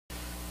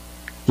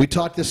We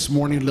talked this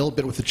morning a little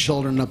bit with the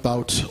children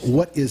about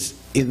what is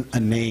in a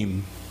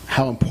name,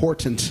 how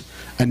important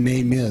a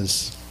name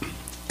is.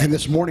 And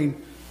this morning,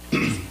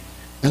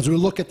 as we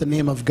look at the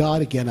name of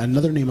God again,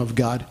 another name of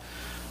God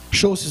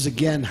shows us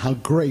again how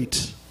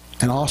great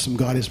and awesome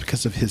God is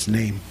because of his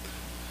name.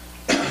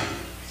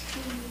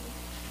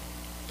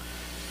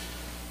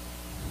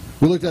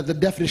 We looked at the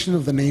definition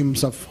of the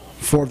names of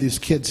 4 of these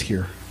kids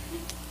here,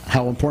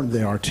 how important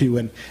they are too.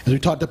 And as we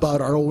talked about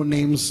our own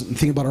names and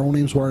thinking about our own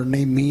names, what our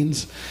name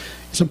means,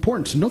 it's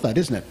important to know that,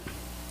 isn't it?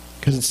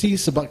 Because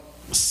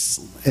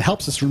it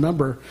helps us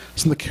remember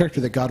some of the character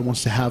that God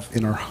wants to have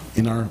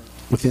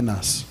within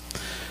us.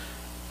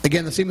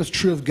 Again, the same is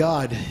true of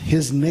God.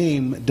 His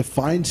name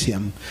defines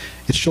him.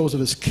 It shows of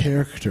his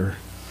character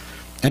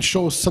and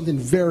shows something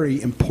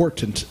very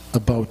important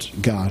about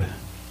God.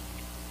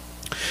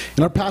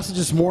 In our passage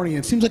this morning,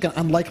 it seems like an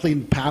unlikely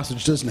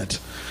passage, doesn't it,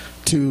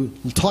 to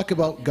talk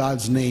about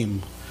God's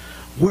name.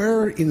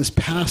 Where in this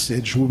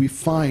passage will we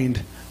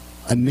find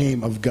a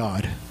name of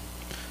God?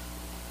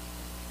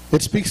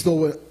 It speaks,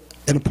 though,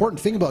 an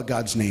important thing about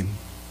God's name,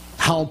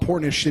 how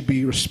important it should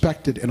be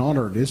respected and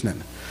honored, isn't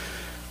it?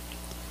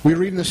 We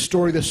read in this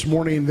story this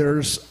morning,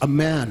 there's a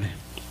man.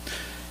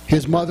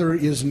 His mother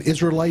is an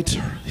Israelite.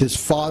 His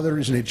father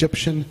is an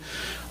Egyptian.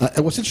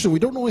 And what's interesting, we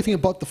don't know anything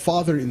about the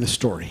father in the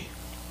story.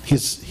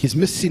 He's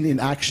missing in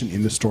action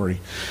in the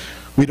story.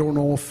 We don't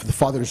know if the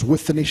father is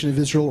with the nation of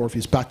Israel or if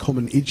he's back home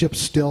in Egypt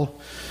still.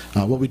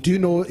 What we do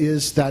know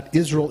is that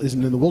Israel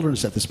isn't in the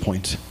wilderness at this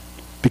point,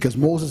 because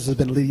Moses has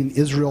been leading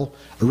Israel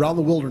around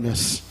the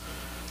wilderness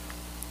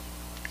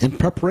in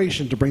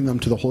preparation to bring them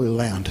to the Holy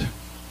Land.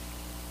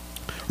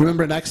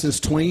 Remember in Exodus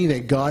 20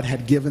 that God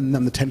had given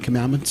them the 10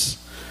 Commandments?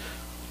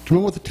 Do you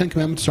remember what the 10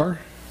 Commandments are?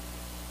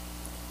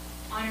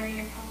 Honor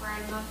your father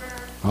and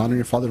mother. Honor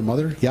your father and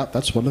mother. Yeah,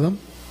 that's one of them.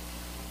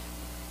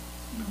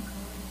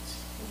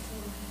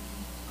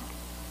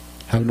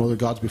 Have no other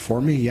gods before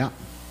me. Yeah.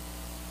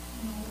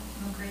 No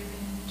graven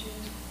images.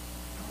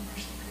 No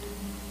worship graven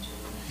images.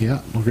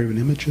 Yeah, no graven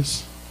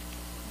images.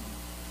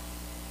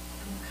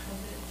 No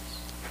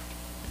covets.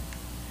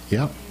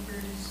 Yeah.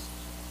 Neighbors.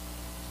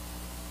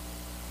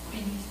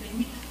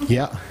 Anything.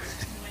 Yeah. Like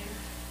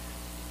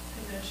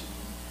possession.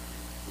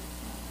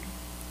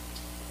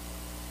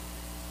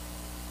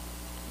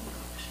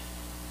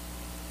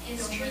 Is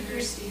Don't treat murder,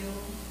 your, steal.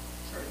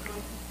 Sorry, go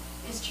ahead.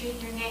 is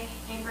treat your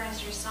neighbor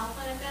as yourself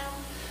on a bill?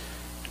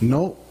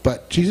 No,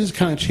 but Jesus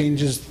kind of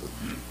changes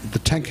the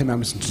 10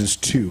 Commandments into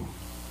just 2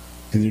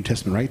 in the New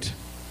Testament, right?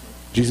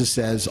 Jesus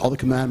says, all the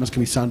commandments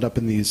can be summed up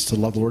in these: to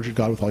love the Lord your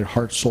God with all your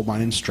heart, soul,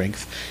 mind, and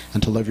strength,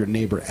 and to love your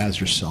neighbor as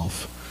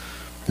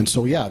yourself. And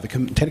so, yeah, the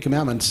 10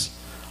 Commandments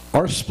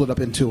are split up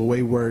into a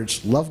way where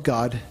it's love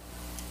God,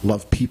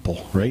 love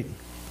people, right?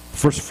 The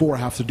first 4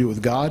 have to do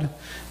with God,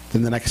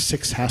 then the next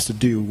 6 has to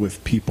do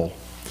with people.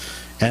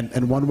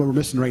 And one we're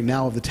missing right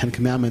now of the 10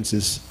 Commandments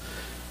is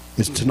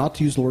to not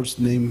use the Lord's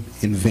name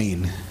in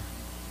vain.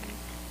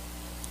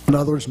 In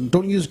other words,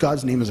 don't use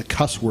God's name as a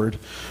cuss word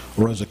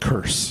or as a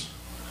curse.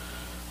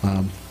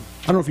 I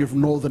don't know if you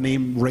know the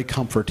name Ray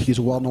Comfort. He's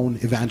a well-known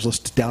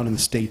evangelist down in the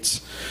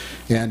States.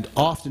 And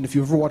often, if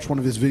you ever watch one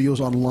of his videos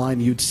online,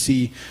 you'd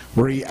see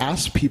where he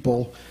asks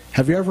people,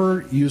 have you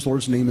ever used the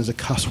Lord's name as a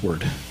cuss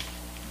word?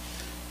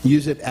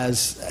 Use it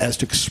as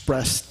to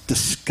express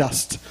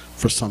disgust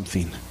for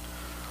something.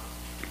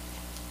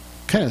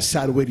 Kind of a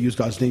sad way to use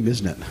God's name,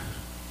 isn't it?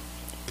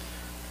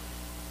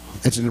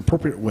 It's an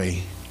inappropriate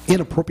way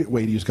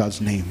to use God's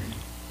name.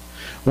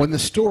 Well, in the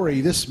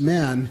story, this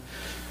man,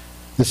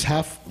 this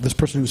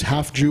person who's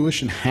half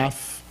Jewish and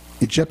half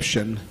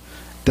Egyptian,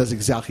 does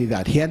exactly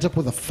that. He ends up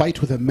with a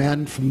fight with a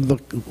man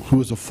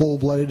who is a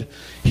full-blooded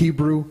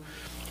Hebrew.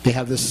 They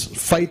have this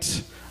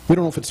fight. We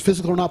don't know if it's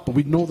physical or not, but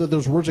we know that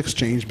there's words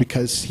exchanged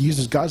because he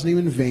uses God's name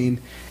in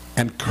vain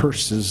and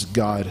curses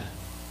God.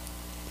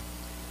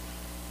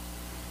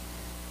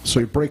 So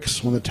he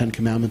breaks one of the 10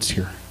 Commandments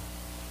here.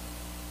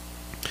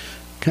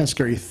 Kind of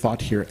scary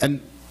thought here.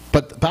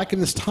 But back in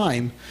this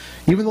time,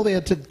 even though they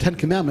had 10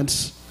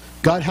 Commandments,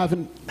 God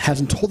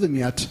hasn't told them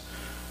yet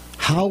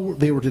how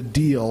they were to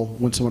deal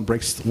when someone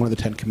breaks one of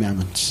the 10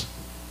 Commandments.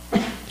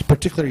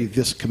 Particularly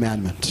this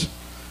commandment,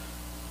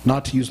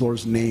 not to use the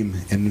Lord's name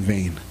in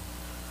vain.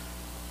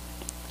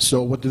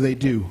 So what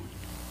do?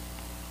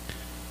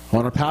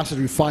 Well, in our passage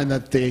we find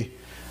that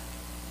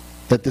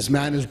this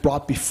man is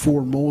brought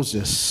before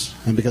Moses.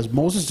 And because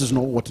Moses doesn't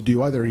know what to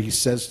do either, he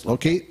says,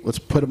 okay, let's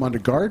put him under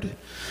guard,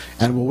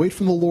 and we'll wait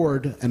from the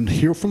Lord and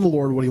hear from the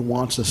Lord what he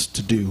wants us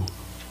to do.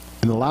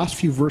 In the last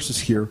few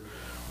verses here,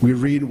 we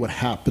read what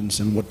happens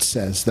and what it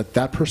says,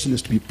 that person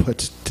is to be put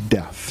to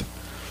death.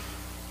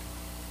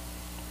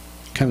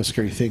 Kind of a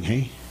scary thing,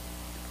 hey?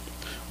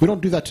 We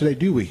don't do that today,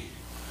 do we?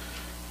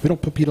 We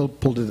don't put people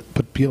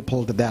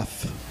to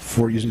death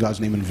for using God's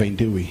name in vain,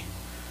 do we?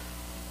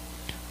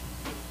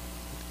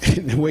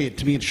 In a way,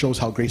 to me, it shows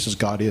how gracious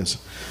God is.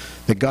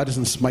 That God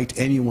doesn't smite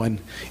anyone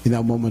in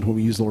that moment when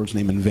we use the Lord's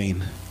name in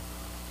vain.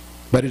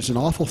 But it's an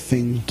awful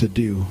thing to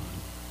do.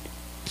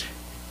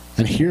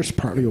 And here's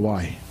partly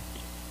why.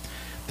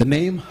 The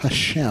name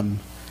Hashem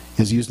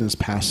is used in this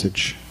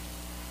passage.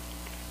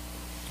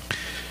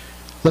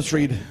 Let's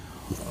read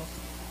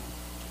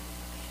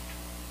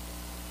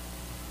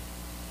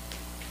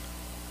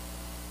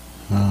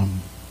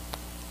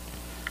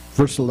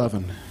verse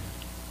 11.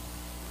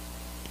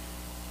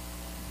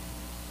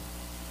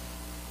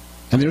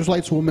 And the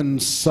Israelite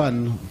woman's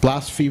son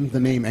blasphemed the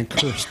name and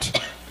cursed.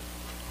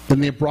 Then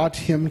they brought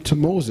him to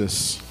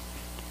Moses.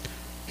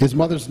 His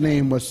mother's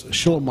name was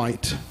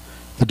Shilomite,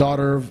 the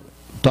daughter of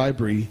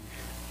Dibri,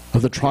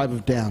 of the tribe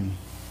of Dan.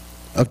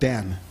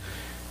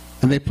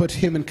 And they put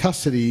him in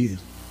custody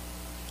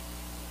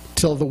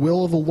till the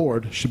will of the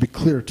Lord should be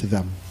clear to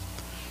them.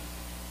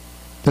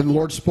 Then the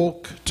Lord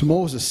spoke to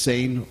Moses,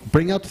 saying,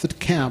 Bring out to the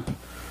camp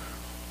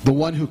the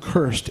one who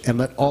cursed, and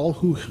let all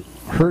who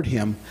heard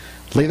him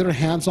lay their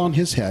hands on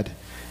his head,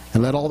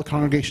 and let all the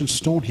congregation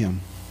stone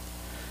him.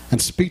 And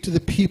speak to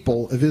the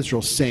people of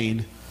Israel,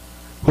 saying,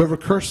 Whoever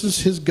curses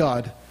his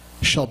God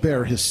shall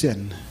bear his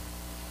sin.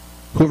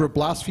 Whoever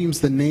blasphemes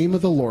the name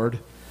of the Lord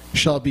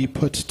shall be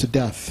put to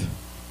death.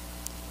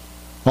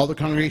 All the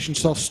congregation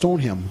shall stone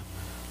him,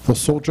 the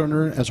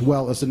sojourner as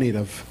well as the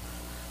native.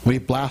 When he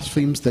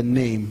blasphemes the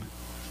name,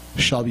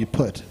 shall be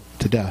put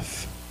to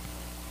death.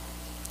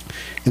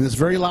 In this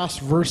very last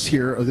verse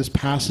here of this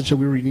passage that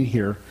we're reading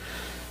here,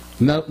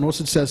 notice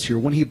it says here,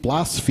 when he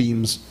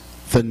blasphemes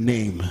the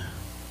name.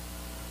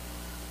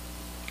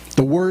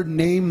 The word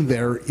name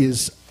there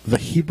is the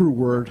Hebrew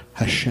word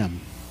Hashem.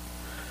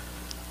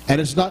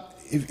 And it's not,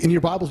 in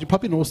your Bibles, you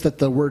probably notice that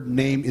the word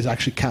name is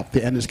actually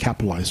the N is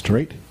capitalized,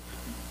 right?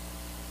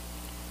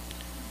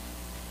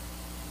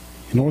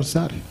 You notice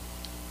that?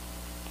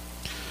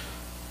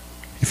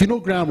 If you know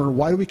grammar,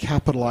 why do we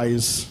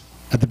capitalize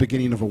at the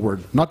beginning of a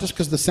word? Not just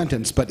because of the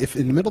sentence, but if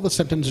in the middle of the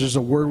sentence there's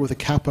a word with a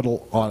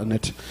capital on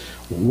it,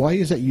 why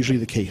is that usually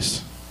the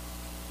case?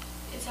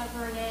 It's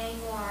over a name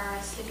or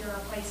a city or a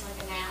place,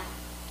 like a noun.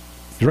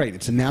 Right,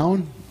 it's a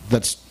noun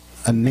that's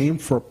a name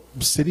for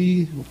a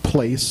city,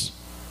 place,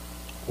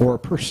 or a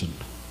person.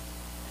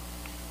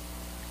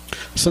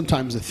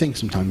 Sometimes a thing,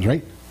 sometimes,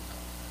 right?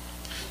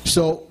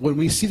 So when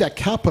we see that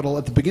capital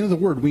at the beginning of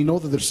the word, we know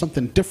that there's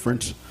something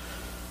different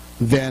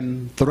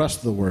than the rest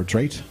of the words,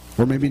 right?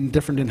 Or maybe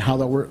different in how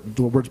the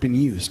word's being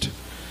used.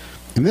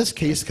 In this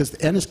case, because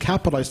the N is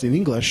capitalized in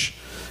English,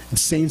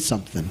 it's saying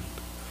something.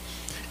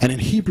 And in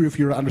Hebrew, if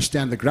you were to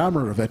understand the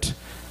grammar of it,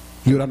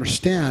 you would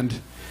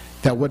understand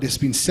that what is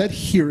being said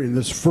here in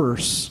this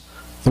verse,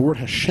 the word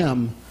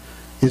Hashem,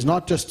 is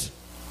not just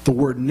the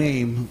word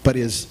name, but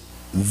is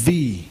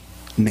the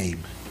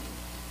name.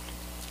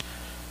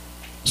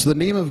 So the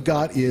name of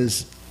God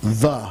is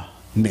the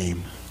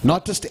name.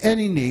 Not just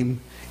any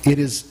name, it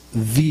is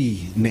the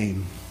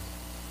name.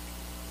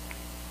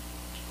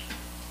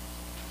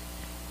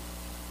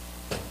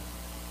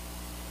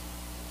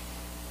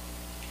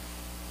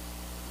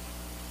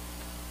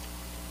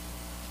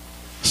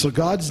 So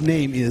God's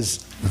name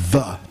is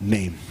the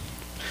name.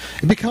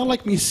 It'd be kind of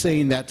like me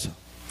saying that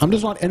I'm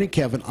just not any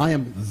Kevin, I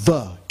am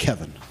the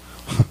Kevin.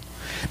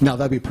 Now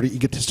that'd be pretty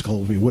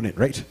egotistical of me, wouldn't it,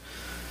 right?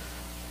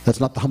 That's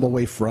not the humble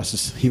way for us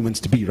as humans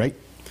to be, right?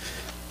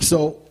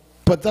 So,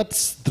 but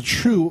that's the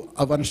true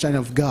of understanding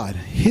of God.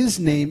 His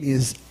name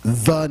is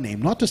the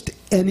name, not just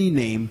any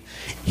name.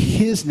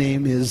 His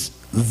name is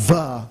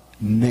the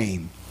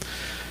name.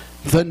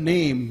 The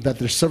name that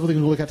there's several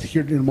things we'll look at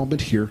here in a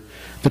moment here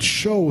that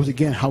shows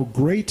again how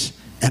great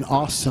and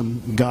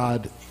awesome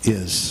God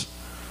is.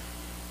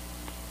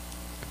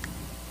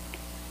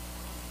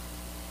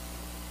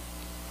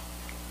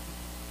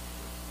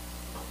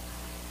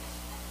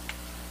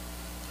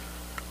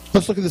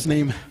 Let's look at this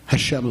name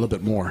Hashem a little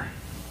bit more.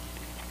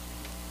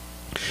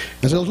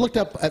 As I looked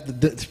up at the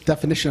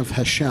definition of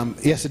Hashem,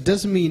 yes, it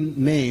does mean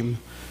name,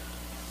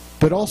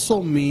 but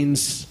also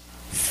means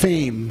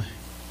fame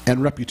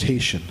and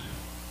reputation.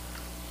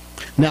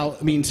 Now,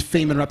 it means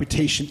fame and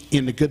reputation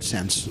in the good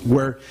sense,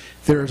 where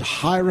there's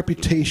high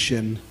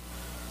reputation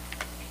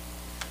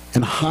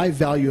and high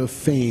value of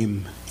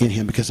fame in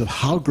him because of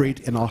how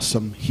great and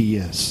awesome he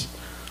is.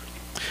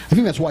 I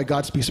think that's why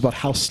God speaks about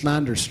how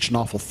slander is such an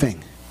awful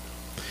thing.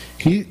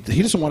 He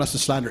doesn't want us to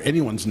slander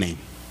anyone's name,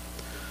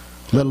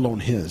 let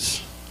alone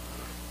his.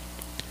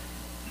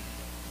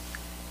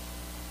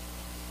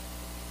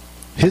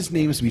 His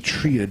name is to be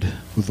treated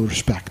with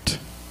respect.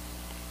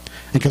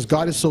 And because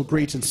God is so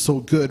great and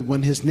so good,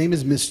 when his name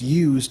is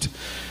misused,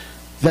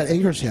 that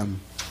angers him.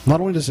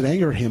 Not only does it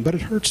anger him, but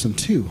it hurts him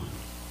too.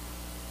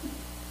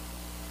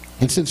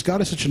 And since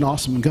God is such an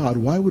awesome God,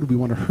 why would we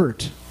want to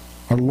hurt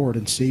our Lord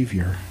and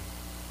Savior?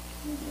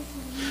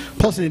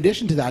 Plus, in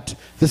addition to that,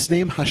 this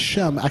name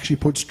Hashem actually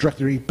points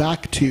directly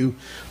back to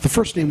the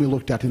first name we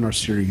looked at in our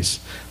series,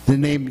 the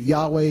name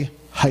Yahweh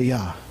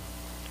Hayah.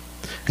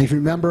 And if you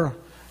remember,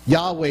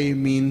 Yahweh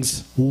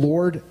means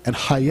Lord, and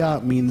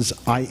Hayah means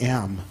I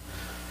am.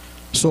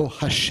 So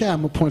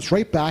Hashem points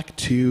right back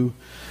to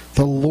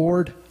the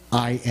Lord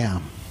I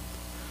am.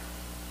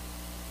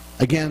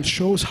 Again,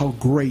 shows how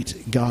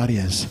great God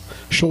is.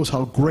 Shows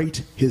how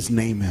great his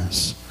name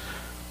is.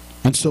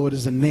 And so it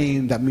is a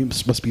name that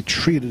must be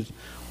treated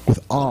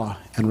with awe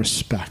and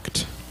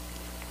respect.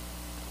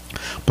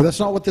 But that's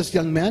not what this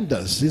young man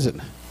does, is it?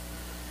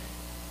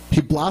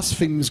 He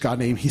blasphemes God's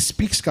name. He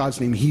speaks God's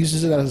name. He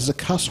uses it as a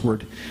cuss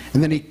word.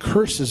 And then he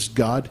curses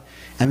God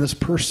and this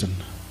person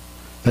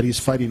that he's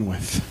fighting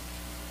with.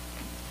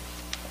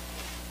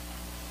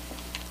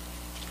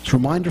 It's a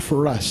reminder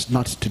for us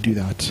not to do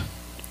that.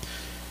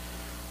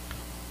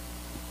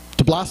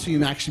 To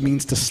blaspheme actually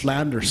means to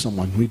slander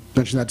someone. We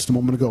mentioned that just a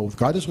moment ago.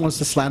 God doesn't want us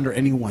to slander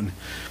anyone.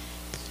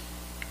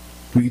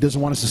 He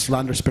doesn't want us to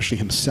slander especially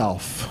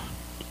himself.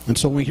 And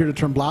so when we hear the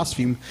term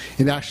blaspheme,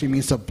 it actually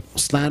means to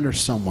slander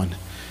someone.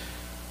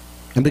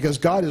 And because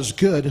God is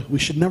good, we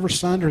should never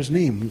slander his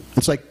name.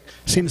 It's like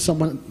saying to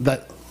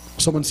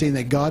someone saying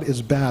that God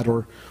is bad,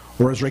 or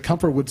as Ray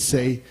Comfort would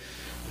say,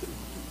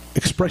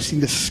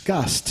 expressing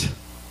disgust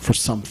for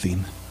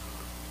something.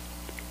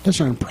 That's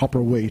not an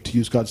improper way to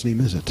use God's name,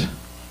 is it?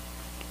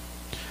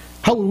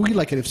 How would we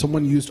like it if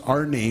someone used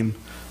our name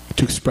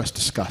to express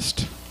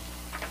disgust?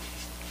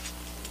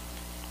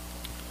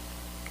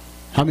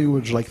 How many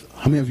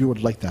of you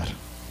would like that?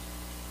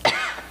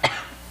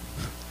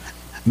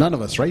 None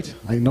of us, right?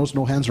 I notice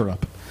no hands are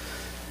up.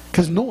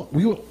 Because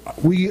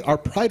we are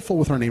prideful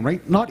with our name,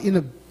 right? Not in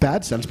a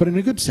bad sense, but in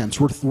a good sense.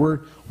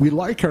 We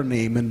like our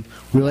name, and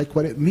we like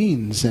what it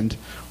means, and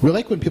we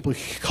like when people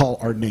call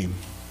our name.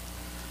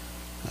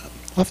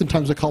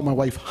 Oftentimes I call my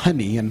wife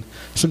Honey, and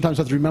sometimes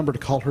I have to remember to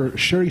call her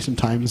Sherry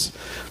sometimes,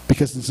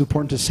 because it's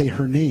important to say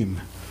her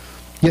name.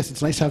 Yes,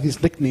 it's nice to have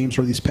these nicknames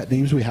or these pet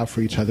names we have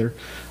for each other,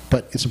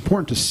 but it's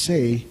important to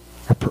say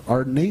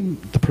our name,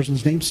 the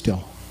person's name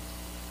still,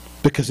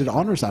 because it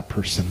honors that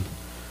person.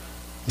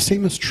 The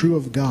same is true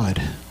of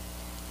God.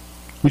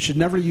 We should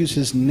never use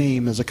his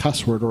name as a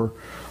cuss word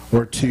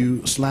or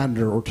to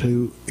slander or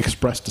to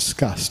express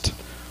disgust,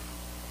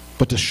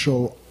 but to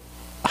show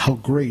how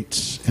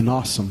great and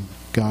awesome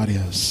God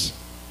is.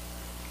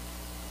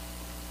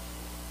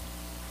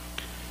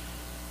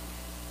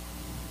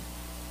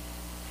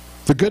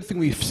 The good thing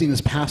we've seen in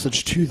this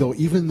passage too, though,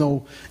 even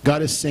though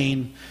God is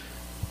saying,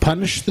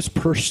 punish this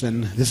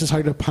person, this is how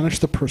you're to punish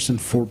the person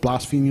for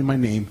blaspheming my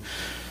name.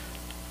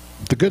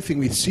 The good thing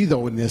we see,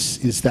 though, in this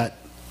is that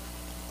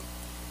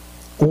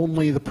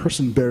only the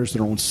person bears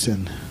their own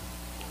sin.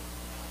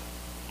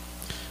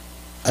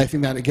 I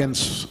think that, again,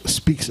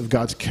 speaks of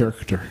God's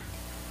character.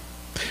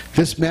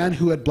 This man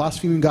who had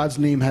blasphemed God's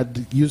name,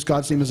 had used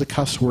God's name as a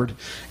cuss word,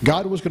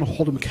 God was going to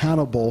hold him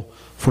accountable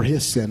for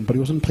his sin, but he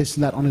wasn't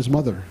placing that on his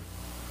mother.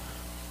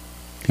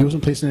 He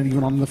wasn't placing it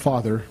even on the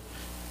father.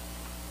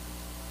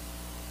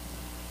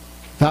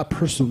 That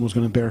person was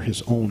going to bear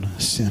his own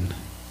sin,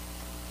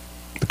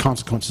 the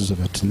consequences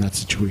of it in that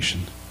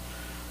situation.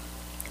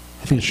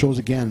 I think it shows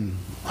again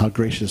how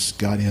gracious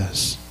God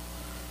is.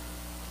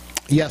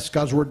 Yes,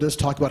 God's word does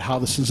talk about how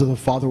the sins of the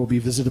father will be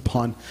visited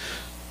upon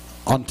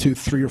onto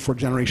 3 or 4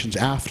 generations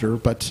after,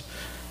 but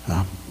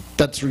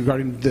that's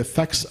regarding the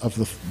effects of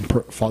the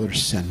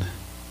father's sin.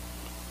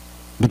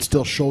 But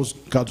still shows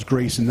God's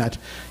grace in that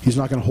he's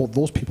not going to hold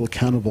those people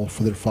accountable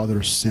for their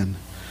father's sin.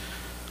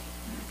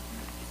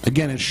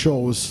 Again, it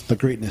shows the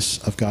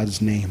greatness of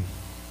God's name.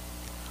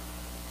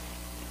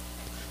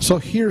 So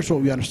here's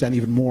what we understand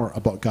even more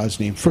about God's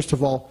name. First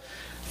of all,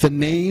 the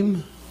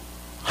name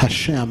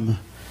Hashem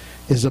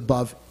is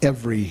above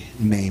every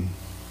name.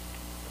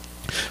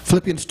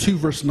 Philippians 2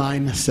 verse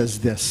 9 says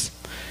this,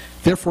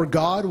 therefore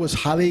God has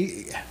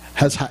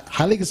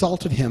highly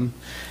exalted him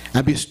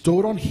and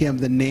bestowed on him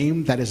the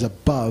name that is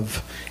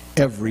above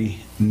every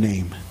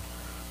name.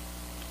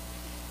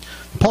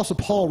 Apostle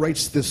Paul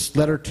writes this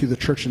letter to the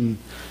church in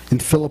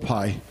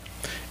Philippi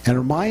and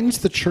reminds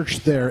the church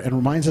there and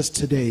reminds us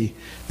today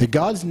that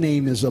God's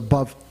name is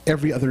above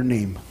every other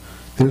name.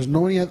 There's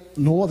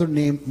no other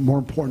name more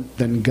important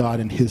than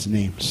God and his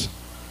names.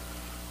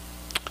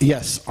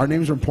 Yes, our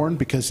names are important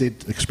because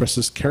it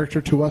expresses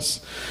character to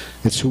us.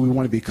 It's who we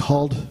want to be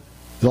called.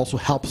 It also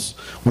helps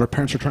when our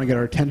parents are trying to get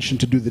our attention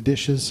to do the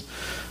dishes,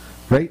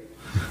 right?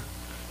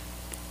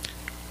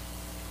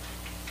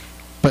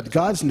 But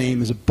God's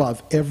name is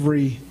above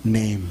every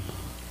name.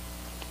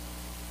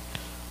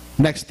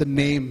 Next, the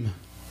name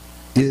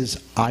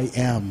is I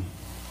am.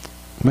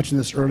 I mentioned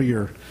this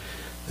earlier.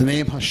 The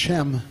name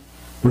Hashem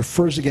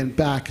refers again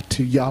back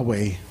to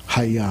Yahweh,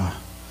 Hayah.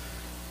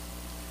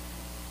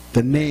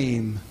 The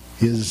name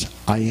is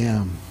I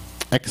am.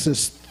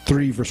 Exodus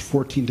 3 verse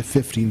 14 to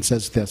 15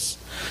 says this.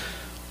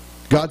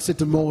 God said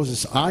to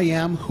Moses, I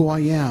am who I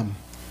am.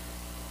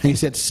 And he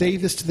said, say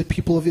this to the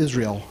people of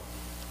Israel.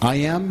 I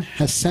am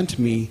has sent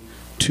me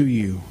to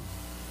you.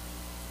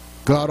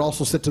 God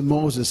also said to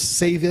Moses,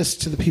 say this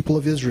to the people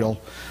of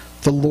Israel.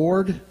 The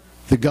Lord,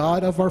 the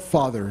God of our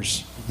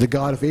fathers, the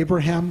God of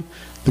Abraham,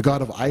 the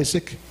God of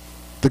Isaac,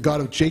 the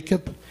God of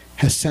Jacob,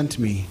 has sent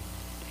me.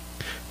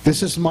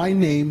 This is my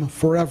name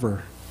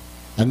forever,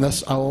 and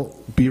thus I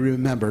will be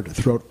remembered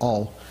throughout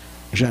all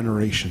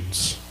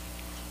generations.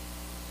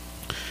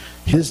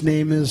 His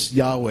name is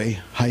Yahweh,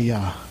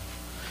 Hayah.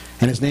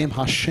 And his name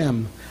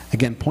Hashem,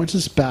 again, points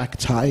us back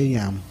to I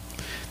am.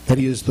 that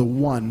he is the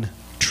one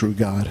true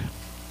God.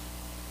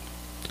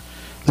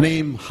 The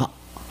name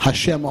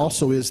Hashem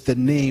also is the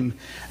name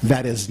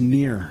that is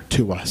near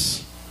to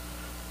us.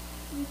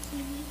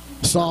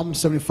 Psalm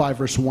 75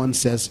 verse 1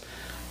 says,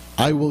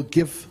 I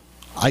give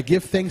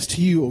thanks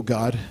to you, O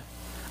God.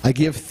 I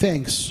give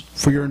thanks,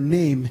 for your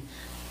name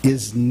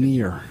is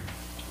near.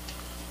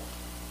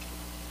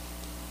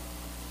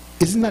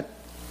 Isn't that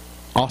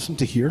awesome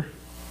to hear?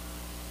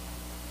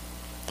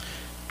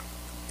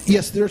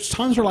 Yes, there's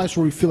times in our lives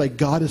where we feel like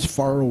God is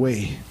far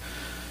away.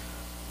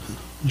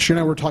 Sherry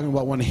and I were talking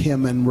about one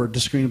hymn, and we're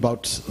disagreeing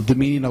about the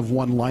meaning of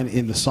one line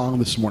in the song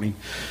this morning.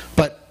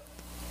 But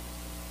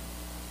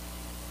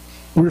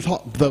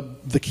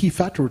the key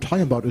factor we're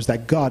talking about is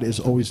that God is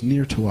always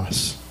near to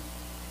us.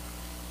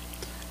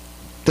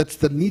 That's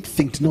the neat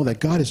thing to know, that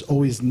God is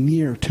always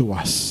near to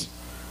us.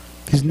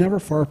 He's never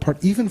far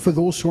apart. Even for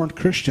those who aren't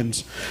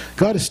Christians,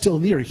 God is still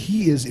near.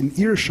 He is in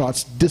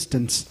earshot's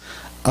distance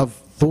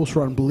of those who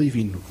are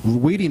unbelieving,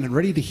 waiting and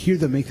ready to hear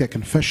them make that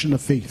confession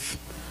of faith.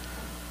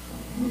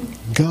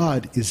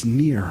 God is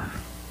near.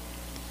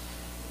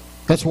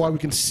 That's why we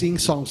can sing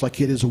songs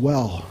like It Is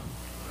Well.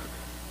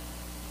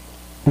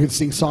 We can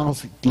sing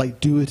songs like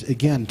Do It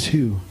Again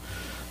too.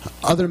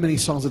 Other many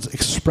songs that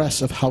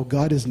express of how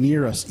God is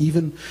near us,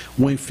 even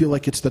when we feel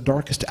like it's the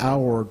darkest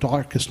hour or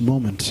darkest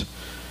moment.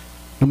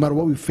 No matter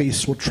what we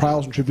face, what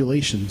trials and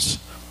tribulations,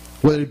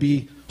 whether it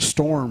be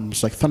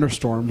storms like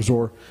thunderstorms,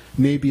 or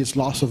maybe it's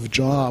loss of a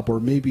job, or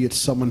maybe it's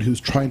someone who's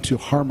trying to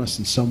harm us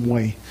in some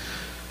way.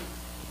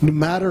 No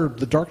matter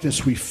the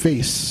darkness we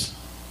face,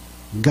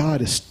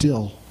 God is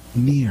still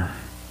near.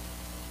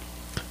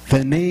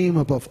 The name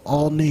above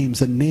all names,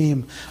 the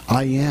name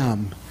I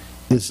Am,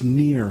 is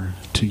near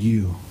to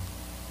you.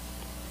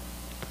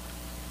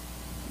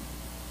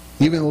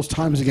 Even those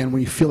times again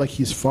when you feel like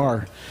he's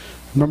far.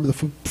 Remember the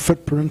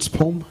footprints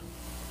poem?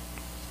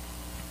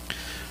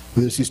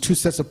 There's these two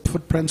sets of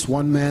footprints,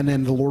 one man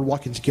and the Lord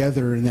walking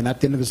together, and then at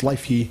the end of his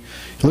life he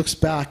looks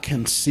back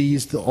and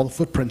sees all the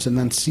footprints, and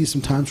then sees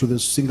some times where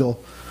there's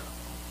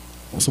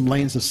some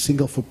lanes of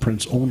single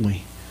footprints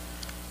only.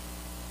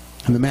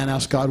 And the man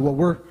asked God,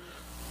 well,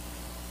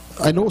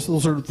 I noticed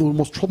those are the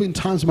most troubling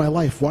times of my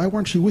life. Why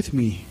weren't you with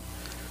me?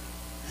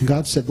 And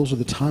God said, those are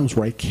the times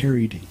where I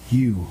carried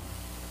you.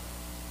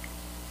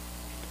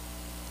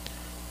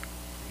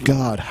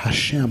 God,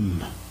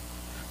 Hashem,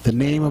 the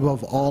name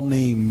above all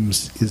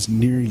names, is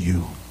near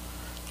you,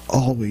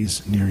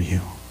 always near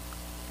you.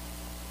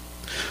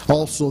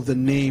 Also, the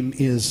name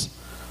is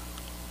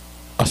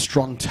a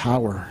strong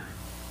tower.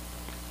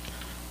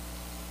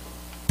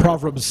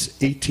 Proverbs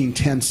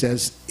 18:10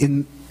 says,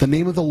 in the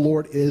name of the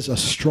Lord is a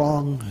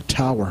strong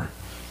tower.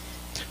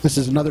 This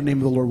is another name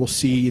of the Lord we'll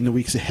see in the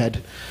weeks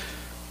ahead.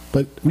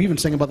 But we even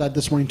sang about that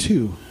this morning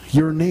too.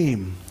 Your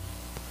name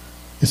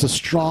is a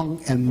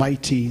strong and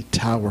mighty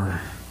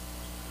tower.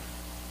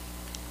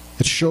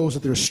 It shows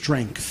that there's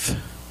strength.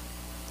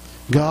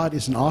 God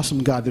is an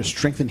awesome God. There's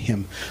strength in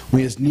him. When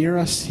he is near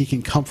us, he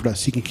can comfort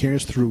us. He can carry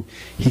us through.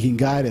 He can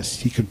guide us.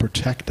 He can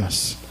protect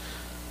us.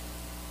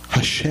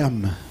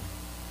 Hashem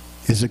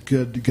is a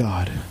good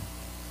God.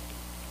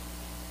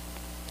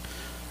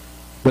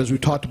 But as we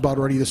talked about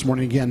already this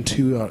morning again,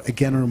 too,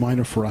 again a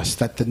reminder for us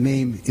that the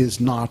name is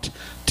not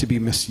to be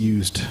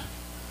misused.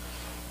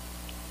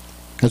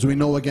 As we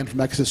know again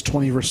from Exodus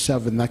 20 verse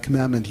 7, that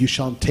commandment, you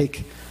shall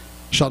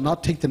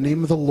not take the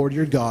name of the Lord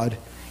your God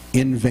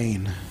in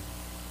vain.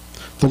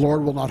 The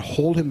Lord will not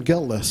hold him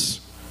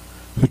guiltless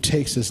who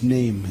takes his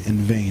name in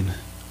vain.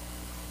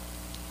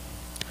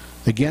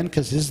 Again,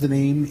 because his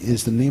name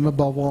is the name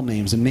above all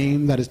names, a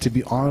name that is to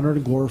be honored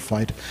and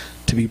glorified,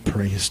 to be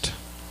praised.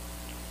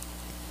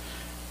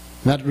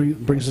 And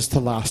that brings us to the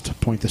last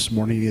point this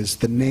morning, is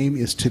the name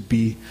is to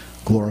be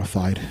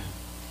glorified.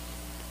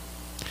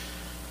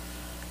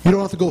 You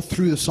don't have to go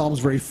through the Psalms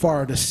very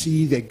far to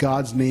see that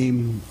God's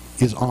name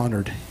is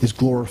honored, is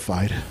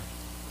glorified.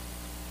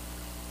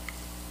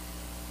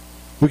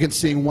 We can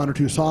sing one or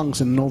two songs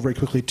and know very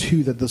quickly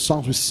too that the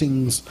songs we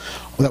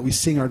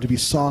sing are to be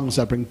songs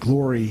that bring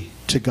glory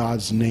to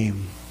God's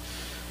name.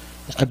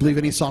 I believe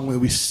any song that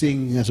we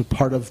sing as a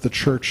part of the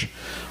church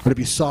are to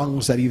be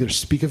songs that either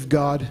speak of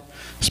God,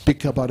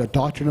 speak about a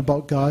doctrine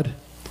about God,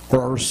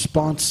 or a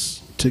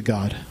response to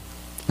God,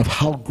 of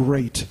how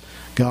great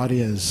God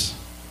is.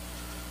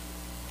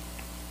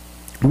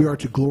 We are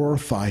to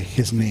glorify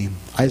his name.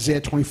 Isaiah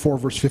 24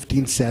 verse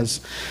 15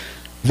 says,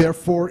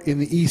 therefore in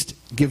the east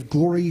give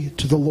glory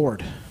to the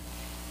Lord.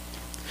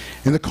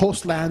 In the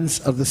coastlands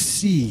of the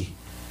sea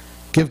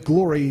give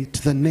glory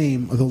to the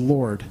name of the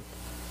Lord,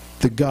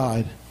 the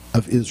God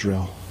of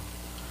Israel.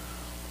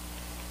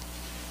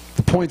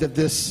 The point that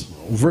this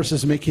verse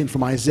is making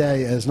from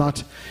Isaiah is not,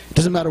 it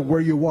doesn't matter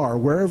where you are,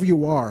 wherever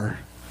you are,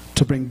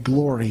 to bring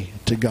glory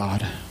to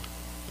God.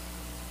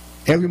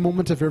 Every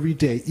moment of every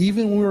day,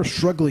 even when we're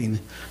struggling,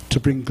 to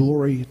bring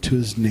glory to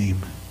his name.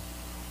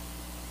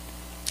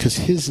 Because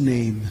his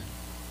name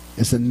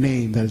is the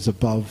name that is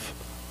above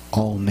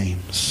all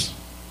names.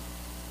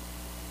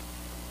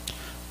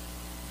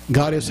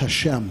 God is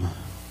Hashem.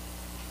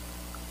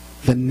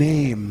 the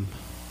name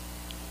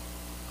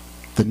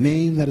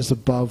that is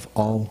above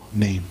all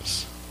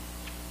names.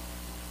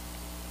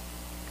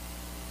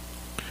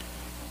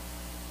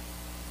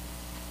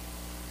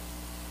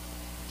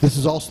 This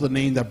is also the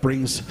name that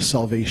brings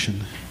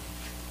salvation.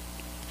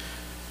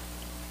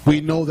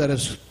 We know that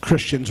as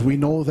Christians, we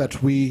know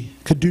that we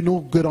could do no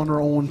good on our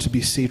own to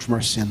be saved from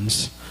our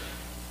sins.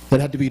 That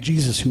it had to be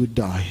Jesus who would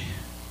die.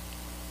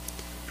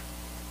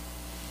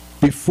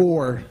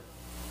 Before,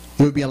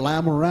 it would be a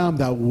lamb or ram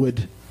that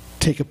would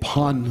take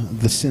upon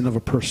the sin of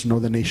a person or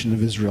the nation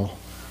of Israel.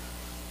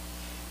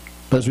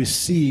 But as we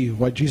see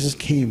why Jesus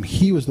came,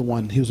 he was the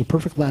one, he was a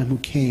perfect lamb who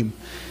came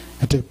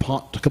and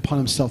took upon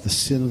himself the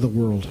sin of the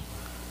world.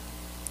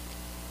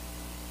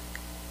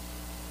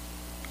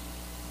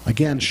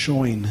 Again,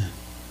 showing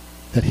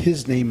that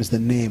his name is the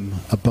name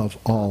above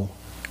all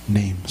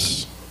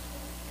names.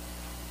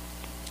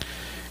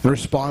 In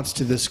response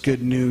to this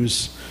good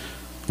news,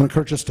 I'm going to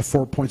encourage us to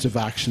 4 points of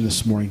action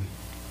this morning.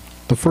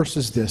 The first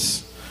is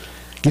this: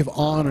 give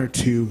honor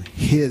to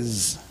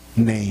his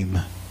name.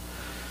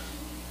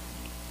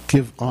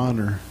 Give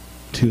honor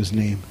to his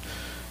name.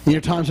 In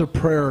your times of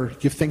prayer,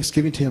 give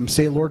thanksgiving to him.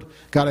 Say, Lord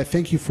God, I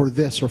thank you for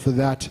this or for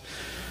that.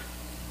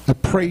 I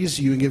praise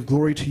you and give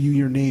glory to you in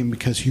your name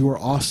because you are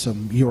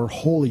awesome, you are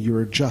holy, you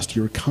are just,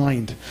 you are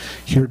kind,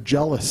 you're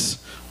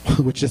jealous,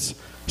 which sounds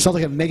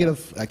like a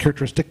negative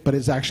characteristic, but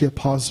it's actually a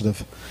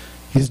positive.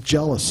 He's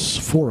jealous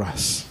for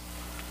us.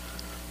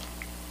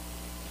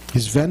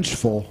 He's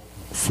vengeful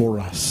for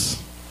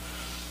us.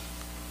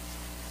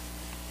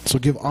 So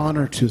give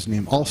honor to his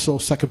name. Also,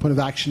 second point of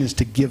action is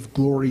to give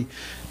glory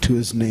to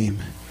his name.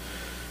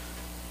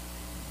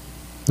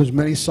 There's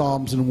many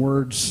psalms and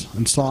words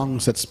and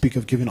songs that speak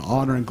of giving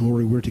honor and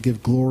glory. We're to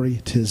give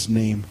glory to his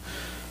name.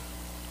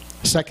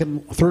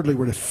 Thirdly,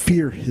 we're to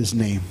fear his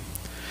name.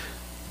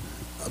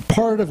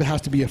 Part of it has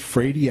to be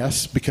afraid,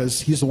 yes,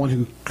 because he's the one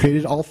who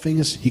created all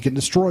things. He can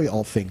destroy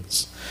all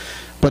things.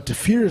 But to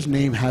fear his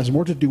name has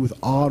more to do with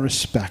awe and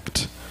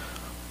respect.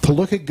 To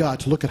look at God,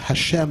 to look at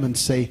Hashem and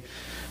say,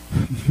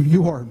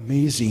 you are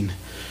amazing.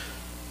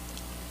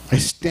 I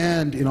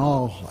stand in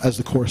awe, as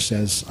the Course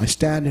says. I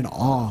stand in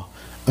awe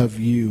of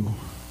you.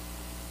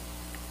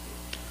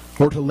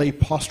 Or to lay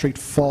prostrate,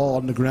 fall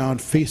on the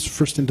ground, face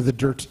first into the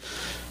dirt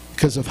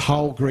because of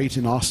how great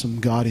and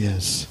awesome God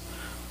is.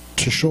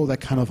 To show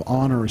that kind of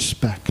honor,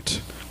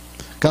 respect.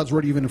 God's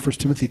word even in 1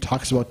 Timothy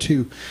talks about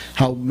too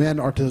how men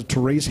are to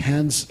raise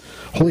hands,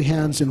 holy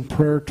hands in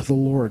prayer to the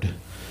Lord.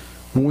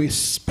 When we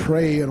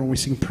pray and when we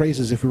sing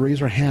praises, if we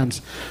raise our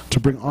hands to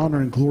bring honor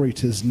and glory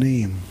to his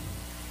name.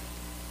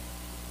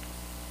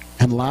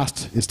 And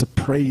last is to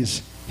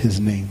praise his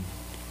name.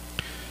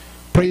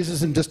 Praise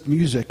isn't just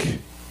music.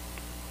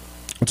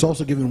 It's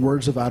also giving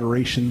words of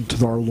adoration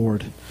to our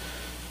Lord.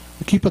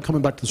 We keep on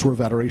coming back to this word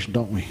of adoration,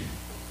 don't we?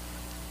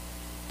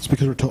 It's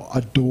because we're to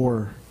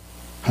adore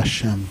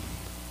Hashem.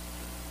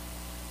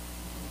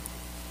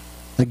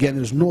 Again,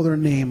 there's no other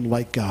name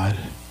like God.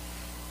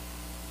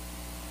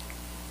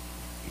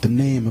 The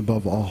name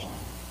above all.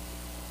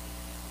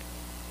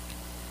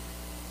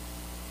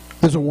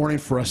 There's a warning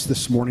for us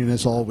this morning,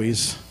 as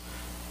always.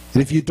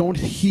 And if you don't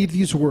heed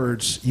these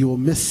words, you will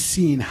miss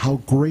seeing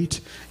how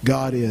great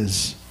God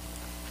is.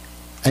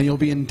 And you'll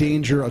be in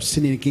danger of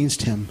sinning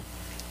against him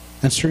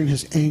and stirring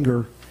his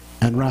anger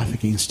and wrath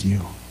against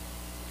you.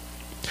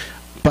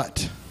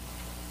 But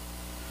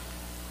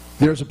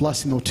there's a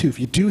blessing though too. If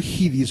you do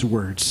heed these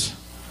words,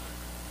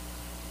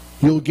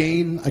 you'll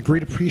gain a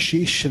great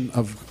appreciation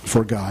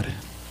for God.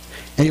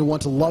 And you'll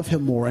want to love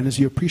him more. And as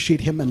you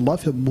appreciate him and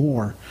love him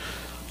more,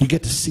 you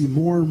get to see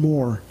more and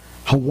more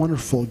how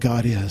wonderful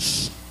God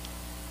is.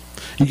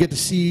 You get to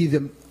see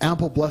the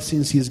ample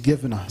blessings he has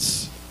given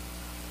us.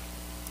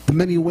 The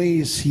many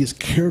ways he has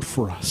cared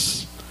for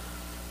us.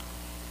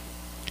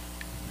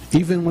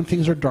 Even when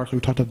things are dark, like we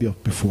talked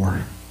about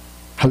before.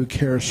 How he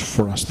cares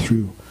for us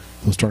through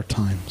those dark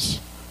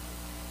times.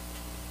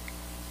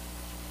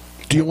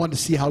 Do you want to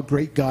see how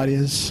great God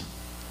is?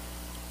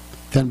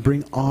 Then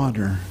bring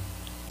honor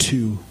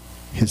to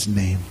his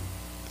name.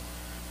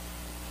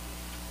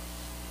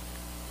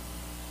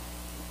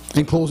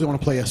 In closing, I want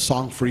to play a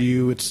song for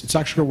you. It's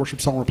actually a worship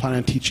song we're planning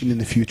on teaching in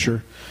the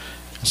future.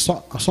 A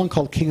song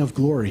called King of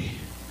Glory.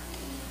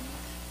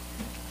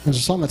 It's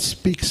a song that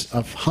speaks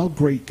of how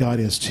great God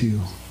is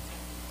too.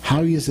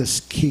 How he is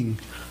this King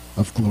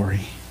of Glory.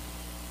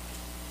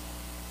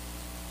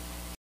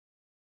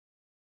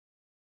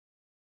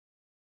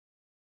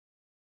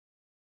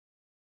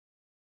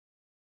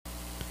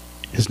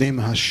 His name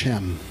is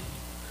Hashem,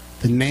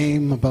 the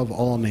name above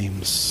all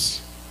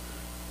names.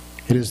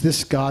 It is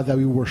this God that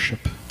we worship.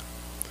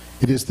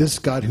 It is this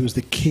God who is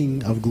the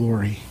King of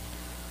Glory.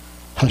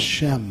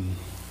 Hashem,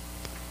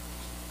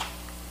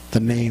 the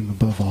name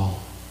above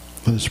all.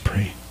 Let us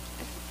pray.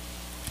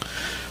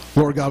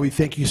 Lord God, we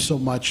thank you so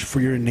much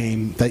for your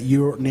name, that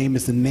your name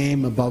is the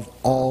name above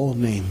all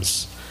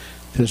names.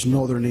 There's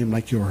no other name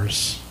like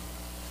yours.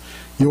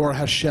 You are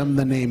Hashem,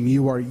 the name.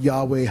 You are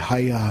Yahweh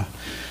Hayah.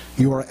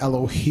 You are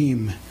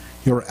Elohim.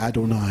 You are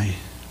Adonai.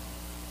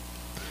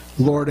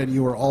 Lord, and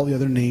you are all the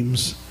other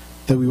names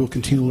that we will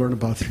continue to learn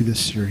about through this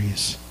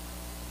series.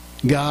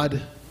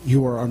 God,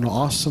 you are an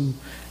awesome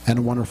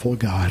and wonderful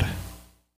God.